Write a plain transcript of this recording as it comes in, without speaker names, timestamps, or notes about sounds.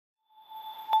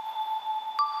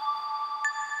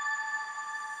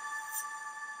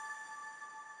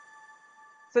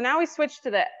So now we switch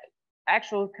to the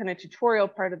actual kind of tutorial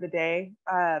part of the day.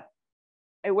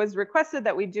 It was requested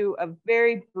that we do a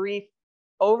very brief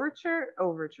overview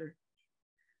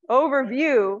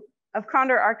of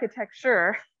Condor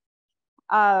architecture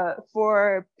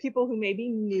for people who may be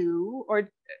new,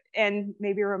 and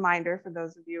maybe a reminder for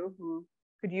those of you who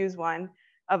could use one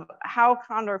of how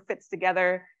Condor fits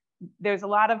together. There's a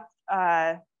lot of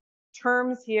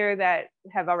terms here that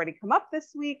have already come up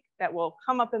this week that will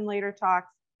come up in later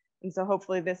talks. And so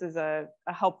hopefully this is a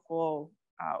helpful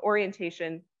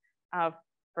orientation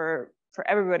for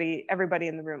everybody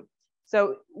in the room.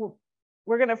 So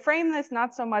we're going to frame this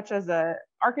not so much as an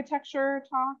architecture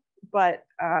talk, but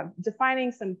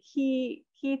defining some key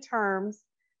terms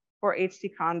for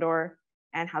HTCondor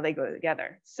and how they go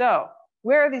together. So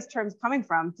where are these terms coming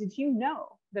from? Did you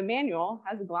know the manual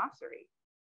has a glossary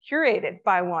curated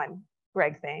by one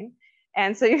Greg Thane?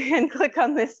 And so you can click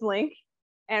on this link,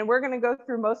 and we're going to go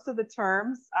through most of the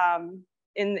terms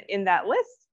in that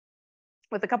list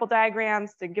with a couple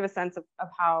diagrams to give a sense of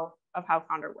how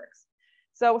Condor works.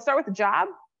 So we'll start with the job.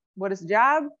 What is a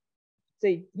job?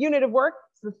 It's a unit of work.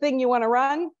 It's the thing you want to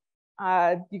run.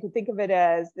 You can think of it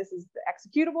as, this is the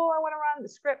executable I want to run, the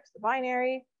script, the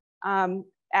binary.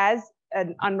 As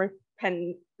an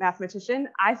unrepentant mathematician,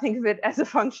 I think of it as a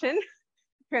function,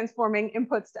 transforming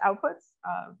inputs to outputs,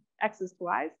 x's to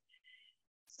y's.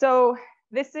 So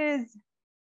this is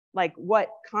like what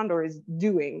Condor is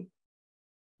doing.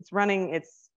 It's running,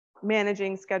 it's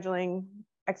managing, scheduling,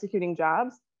 executing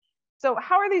jobs. So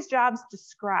how are these jobs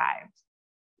described?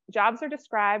 Jobs are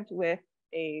described with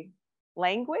a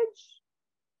language,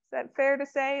 is that fair to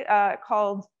say,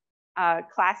 called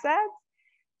class adds.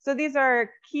 So these are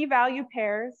key value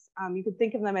pairs. You could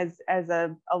think of them as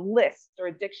a list or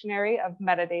a dictionary of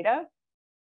metadata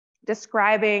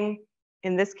describing,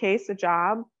 in this case, a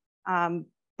job.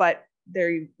 But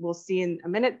we'll see in a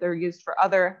minute, they're used for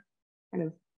other kind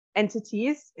of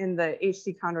entities in the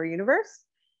HTCondor universe.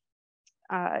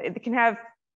 It can have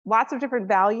lots of different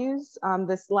values.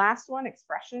 This last one,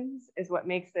 expressions, is what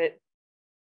makes it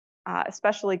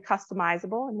especially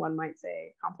customizable, and one might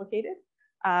say complicated,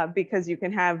 because you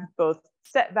can have both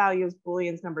set values,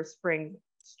 booleans, numbers,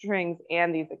 strings,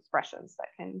 and these expressions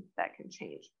that can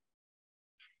change.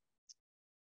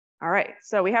 All right,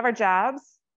 so we have our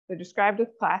jobs. They're described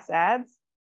with class adds.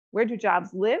 Where do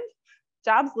jobs live?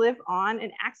 Jobs live on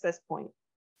an access point.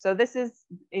 So this is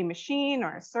a machine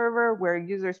or a server where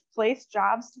users place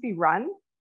jobs to be run.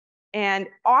 And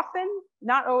often,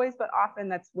 not always, but often,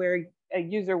 that's where a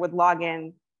user would log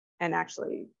in and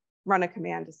actually run a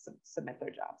command to submit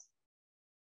their jobs.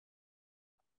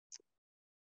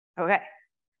 Okay,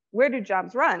 where do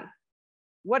jobs run?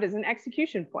 What is an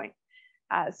execution point?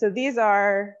 So these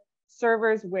are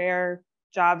servers where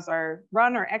jobs are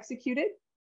run or executed.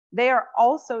 They are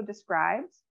also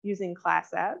described using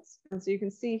class adds. And so you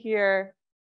can see here,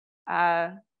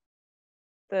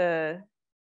 the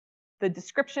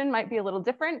description might be a little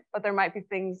different, but there might be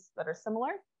things that are similar.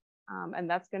 And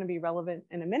that's going to be relevant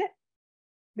in a minute,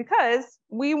 because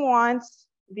we want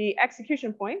the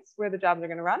execution points where the jobs are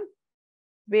going to run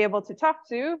to be able to talk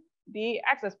to the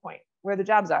access point where the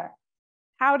jobs are.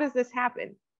 How does this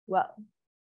happen? Well,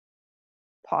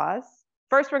 pause.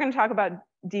 First, we're going to talk about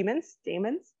daemons.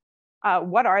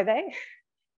 What are they?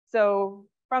 So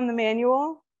from the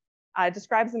manual, it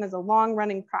describes them as a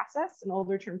long-running process, an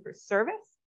older term for service.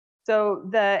 So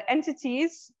the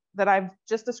entities that I've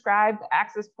just described, the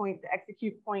access point, the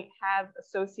execute point, have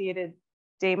associated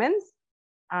daemons.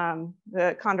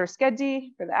 The Condor sched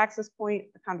for the access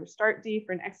point, the Condor start D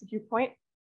for an execute point.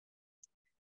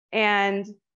 And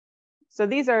so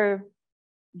these are,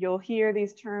 you'll hear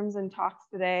these terms in talks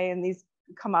today, and these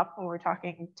come up when we're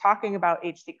talking about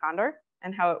HTCondor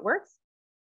and how it works.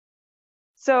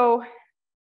 So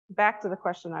back to the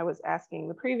question I was asking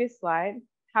the previous slide,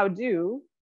 how do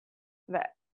the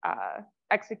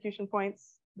execution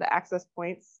points, the access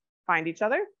points find each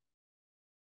other?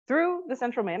 Through the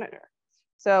central manager.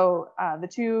 So the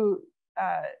two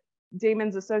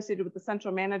daemons associated with the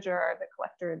central manager are the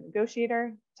collector and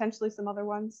negotiator, potentially some other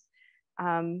ones.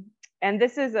 And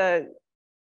this is a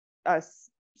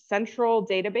central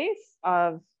database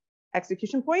of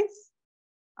execution points.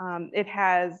 It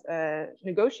has a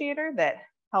negotiator that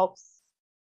helps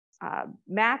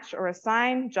match or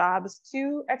assign jobs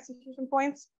to execution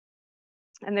points.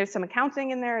 And there's some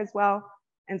accounting in there as well.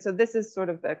 And so this is sort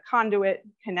of the conduit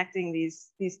connecting these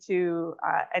two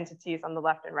entities on the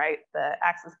left and right, the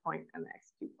access point and the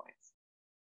execute points.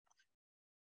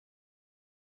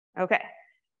 Okay,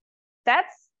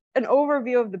 that's an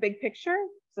overview of the big picture.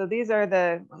 So these are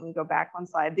the, let me go back one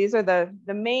slide. These are the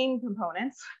main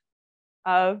components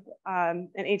of an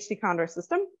HTCondor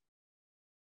system.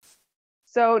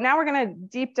 So now we're going to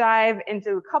deep dive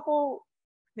into a couple,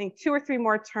 I think 2 or 3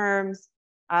 more terms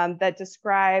that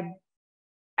describe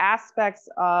aspects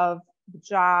of the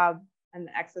job and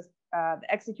the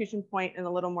execution point in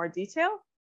a little more detail.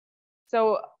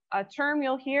 So a term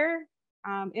you'll hear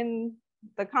in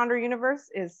the Condor universe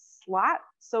is slot.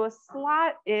 So a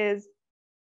slot is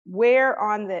where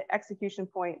on the execution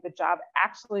point the job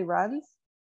actually runs.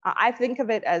 I think of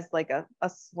it as like a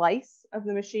slice of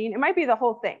the machine. It might be the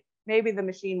whole thing. Maybe the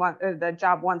machine wants, or the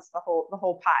job wants the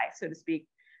whole pie, so to speak.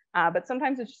 But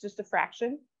sometimes it's just a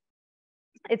fraction.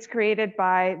 It's created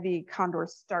by the Condor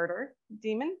starter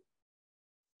daemon.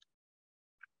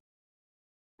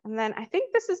 And then I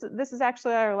think this is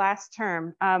actually our last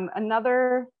term.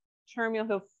 Another term you'll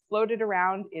have floated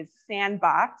around is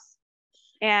sandbox.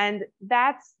 And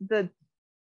that's the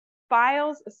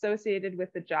files associated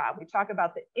with the job. We talk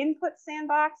about the input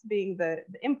sandbox being the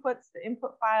input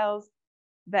files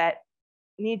that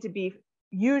need to be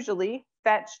usually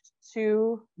fetched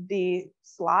to the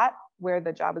slot where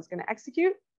the job is going to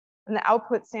execute, and the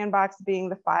output sandbox being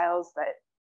the files that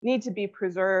need to be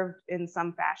preserved in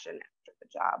some fashion after the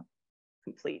job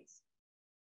completes.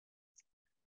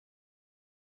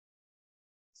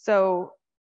 So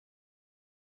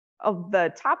of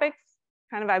the topics,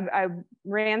 kind of I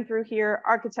ran through here: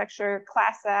 architecture,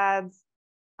 class adds,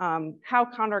 how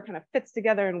Condor kind of fits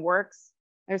together and works.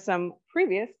 There's some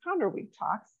previous Condor Week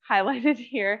talks highlighted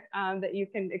here that you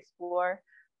can explore.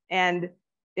 And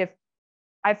if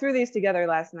I threw these together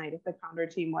last night, if the Condor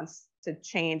team wants to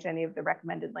change any of the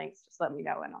recommended links, just let me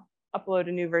know and I'll upload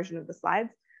a new version of the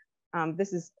slides.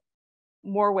 This is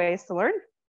more ways to learn.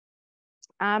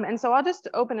 And so I'll just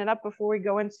open it up before we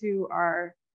go into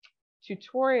our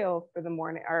tutorial for the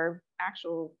morning, our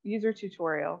actual user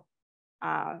tutorial.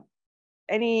 What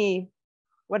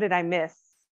did I miss?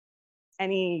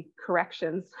 Any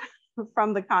corrections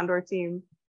from the Condor team,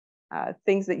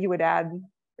 things that you would add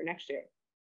for next year?